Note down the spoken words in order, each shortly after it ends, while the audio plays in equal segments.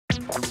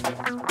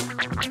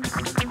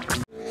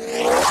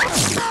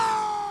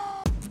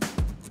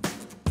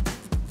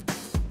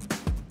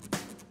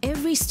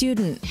Every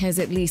student has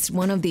at least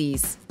one of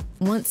these.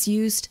 Once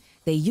used,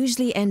 they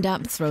usually end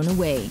up thrown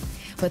away.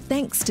 But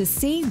thanks to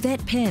Save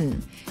That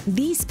Pen,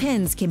 these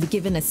pens can be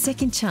given a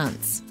second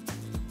chance.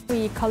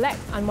 We collect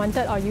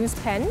unwanted or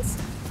used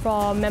pens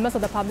from members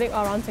of the public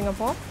around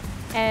Singapore,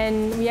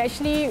 and we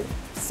actually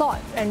sort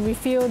and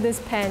refill these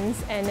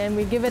pens, and then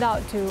we give it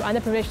out to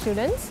underprivileged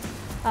students,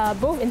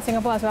 both in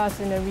Singapore as well as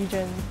in the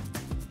region.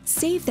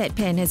 Save That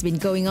Pen has been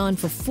going on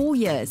for 4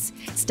 years.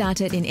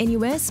 Started in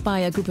NUS by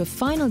a group of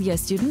final year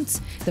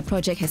students, the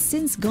project has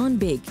since gone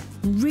big,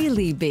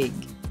 really big.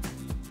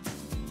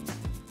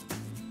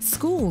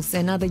 Schools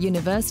and other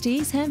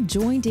universities have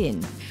joined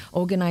in.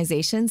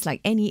 Organisations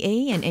like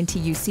NEA and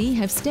NTUC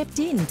have stepped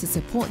in to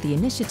support the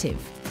initiative.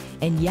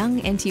 And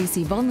young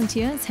NTUC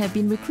volunteers have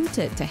been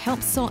recruited to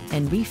help sort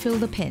and refill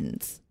the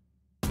pens.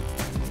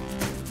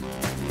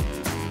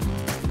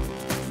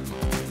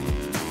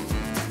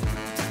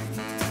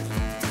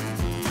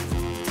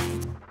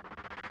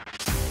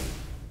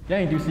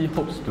 Young NTUC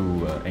hopes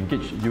to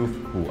engage youth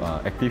who are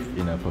active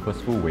in a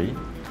purposeful way.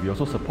 We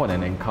also support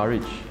and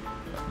encourage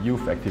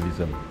youth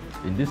activism.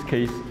 In this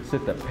case,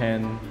 Save That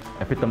Pen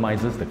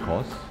epitomizes the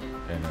cause,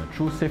 and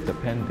through Save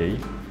That Pen Day,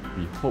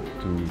 we hope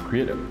to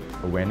create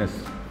awareness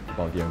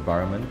about the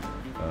environment.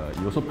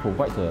 It also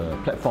provides a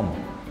platform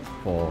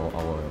for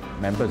our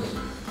members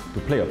to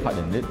play a part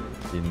in it,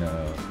 in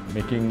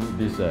making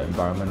this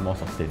environment more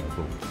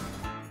sustainable.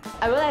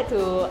 I would like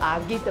to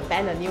give the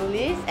pen a new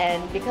lease, and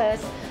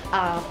because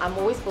I'm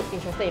always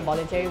interested in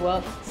voluntary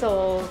work,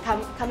 so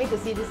coming to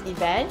see this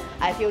event,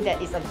 I feel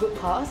that it's a good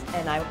cause,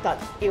 and I thought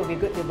it would be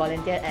good to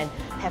volunteer and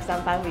have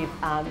some fun with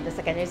the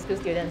secondary school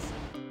students.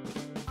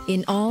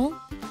 In all,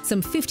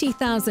 some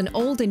 50,000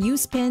 old and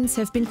used pens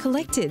have been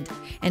collected,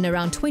 and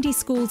around 20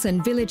 schools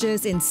and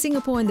villages in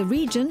Singapore and the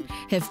region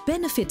have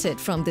benefited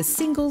from this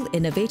single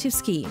innovative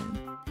scheme.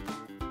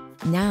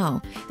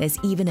 Now, there's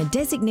even a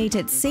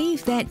designated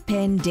Save That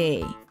Pen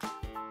Day.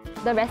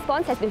 The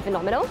response has been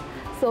phenomenal.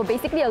 So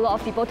basically a lot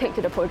of people take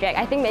to the project.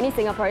 I think many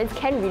Singaporeans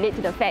can relate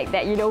to the fact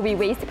that, we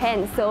waste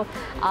pens. So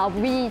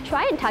we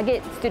try and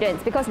target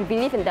students because we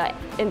believe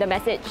in the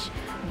message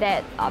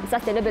that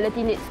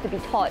sustainability needs to be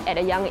taught at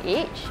a young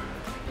age.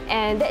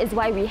 And that is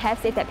why we have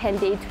Save That Pen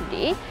Day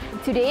today.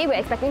 Today we're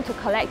expecting to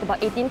collect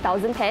about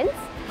 18,000 pens.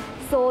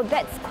 So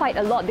that's quite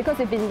a lot because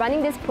we've been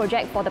running this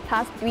project for the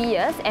past 3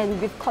 years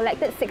and we've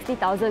collected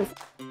 60,000.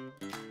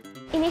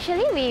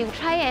 Initially, we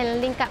try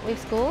and link up with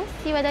schools,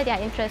 see whether they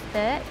are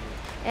interested.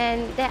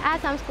 And there are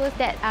some schools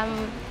that are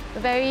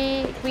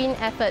very green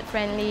effort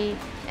friendly,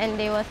 and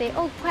they will say,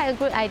 oh, quite a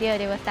good idea,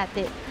 they will start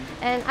it.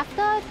 And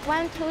after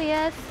 1-2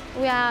 years,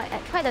 we are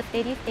at quite a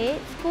steady state.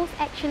 Schools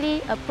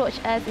actually approach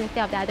us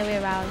instead of the other way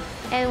around.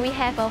 And we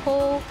have a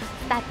whole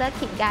starter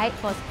kit guide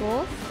for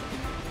schools,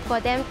 for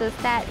them to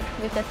start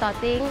with the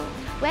sorting,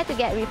 where to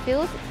get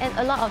refills. And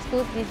a lot of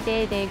schools these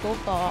days, they go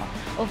for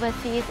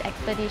overseas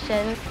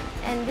expeditions,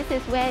 and this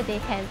is where they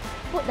can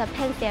put the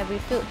pens they have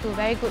refilled to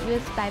very good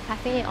use by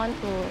passing it on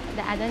to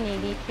the other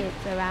needy kids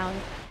around.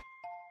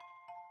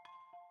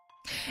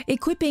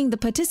 Equipping the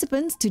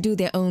participants to do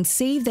their own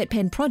Save That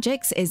Pen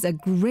projects is a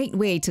great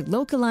way to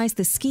localize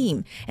the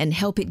scheme and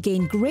help it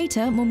gain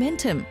greater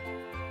momentum.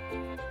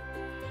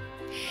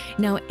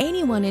 Now,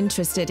 anyone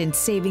interested in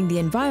saving the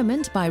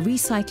environment by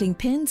recycling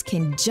pens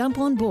can jump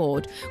on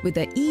board with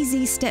the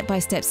easy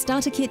step-by-step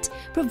starter kit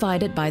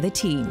provided by the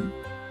team.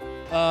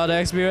 The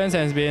experience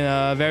has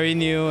been very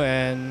new,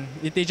 and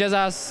it teaches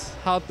us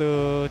how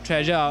to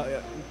treasure our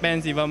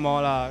pens even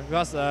more.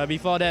 Because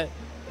before that,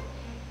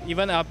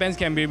 even our pens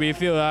can be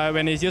refilled.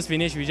 When it's just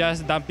finished, we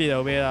just dump it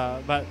away.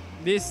 But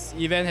this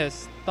event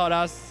has taught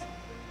us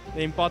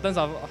the importance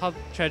of how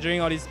treasuring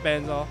all these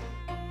pens.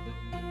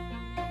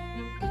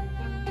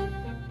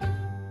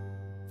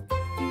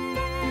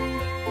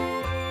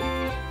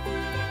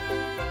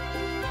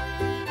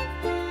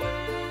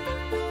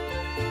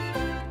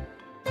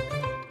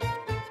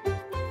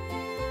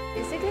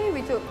 Basically,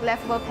 we took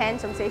leftover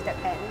pens from Save That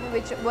Pen,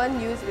 which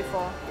weren't used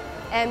before,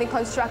 and we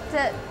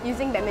constructed,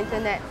 using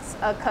badminton nets,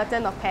 a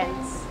curtain of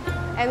pens.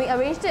 And we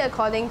arranged it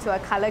according to a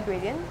colour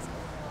gradient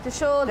to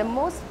show the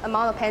most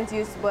amount of pens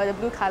used were the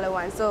blue colour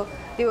ones, so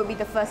they would be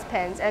the first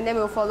pens, and then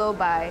we'll follow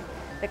by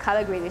the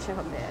colour gradation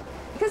from there.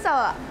 Because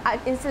our art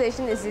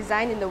installation is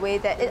designed in the way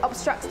that it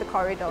obstructs the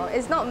corridor,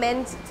 it's not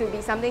meant to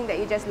be something that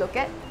you just look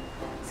at.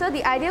 So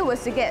the idea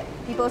was to get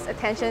people's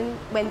attention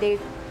when they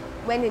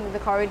went into the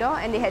corridor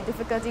and they had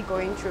difficulty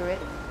going through it.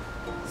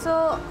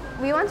 So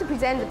we want to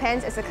present the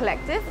pens as a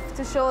collective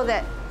to show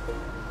that,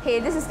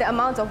 hey, this is the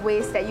amount of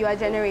waste that you are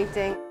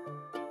generating.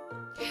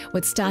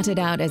 What started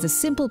out as a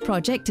simple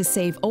project to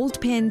save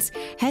old pens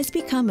has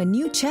become a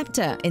new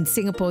chapter in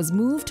Singapore's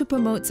move to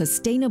promote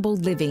sustainable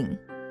living.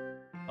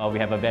 We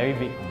have a very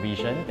big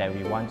vision that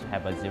we want to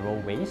have a zero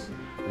waste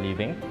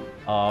living.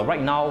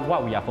 Right now,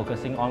 what we are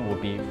focusing on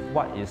will be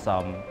what is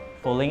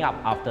following up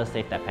after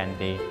Save That Pen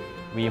Day.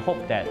 We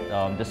hope that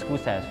the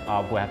schools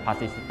who have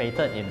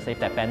participated in Save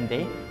That Pen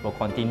Day will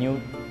continue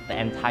the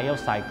entire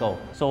cycle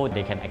so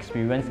they can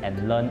experience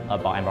and learn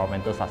about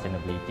environmental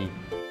sustainability.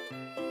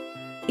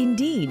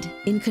 Indeed,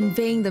 in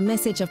conveying the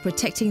message of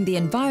protecting the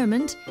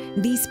environment,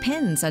 these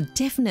pens are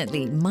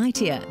definitely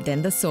mightier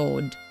than the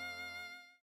sword.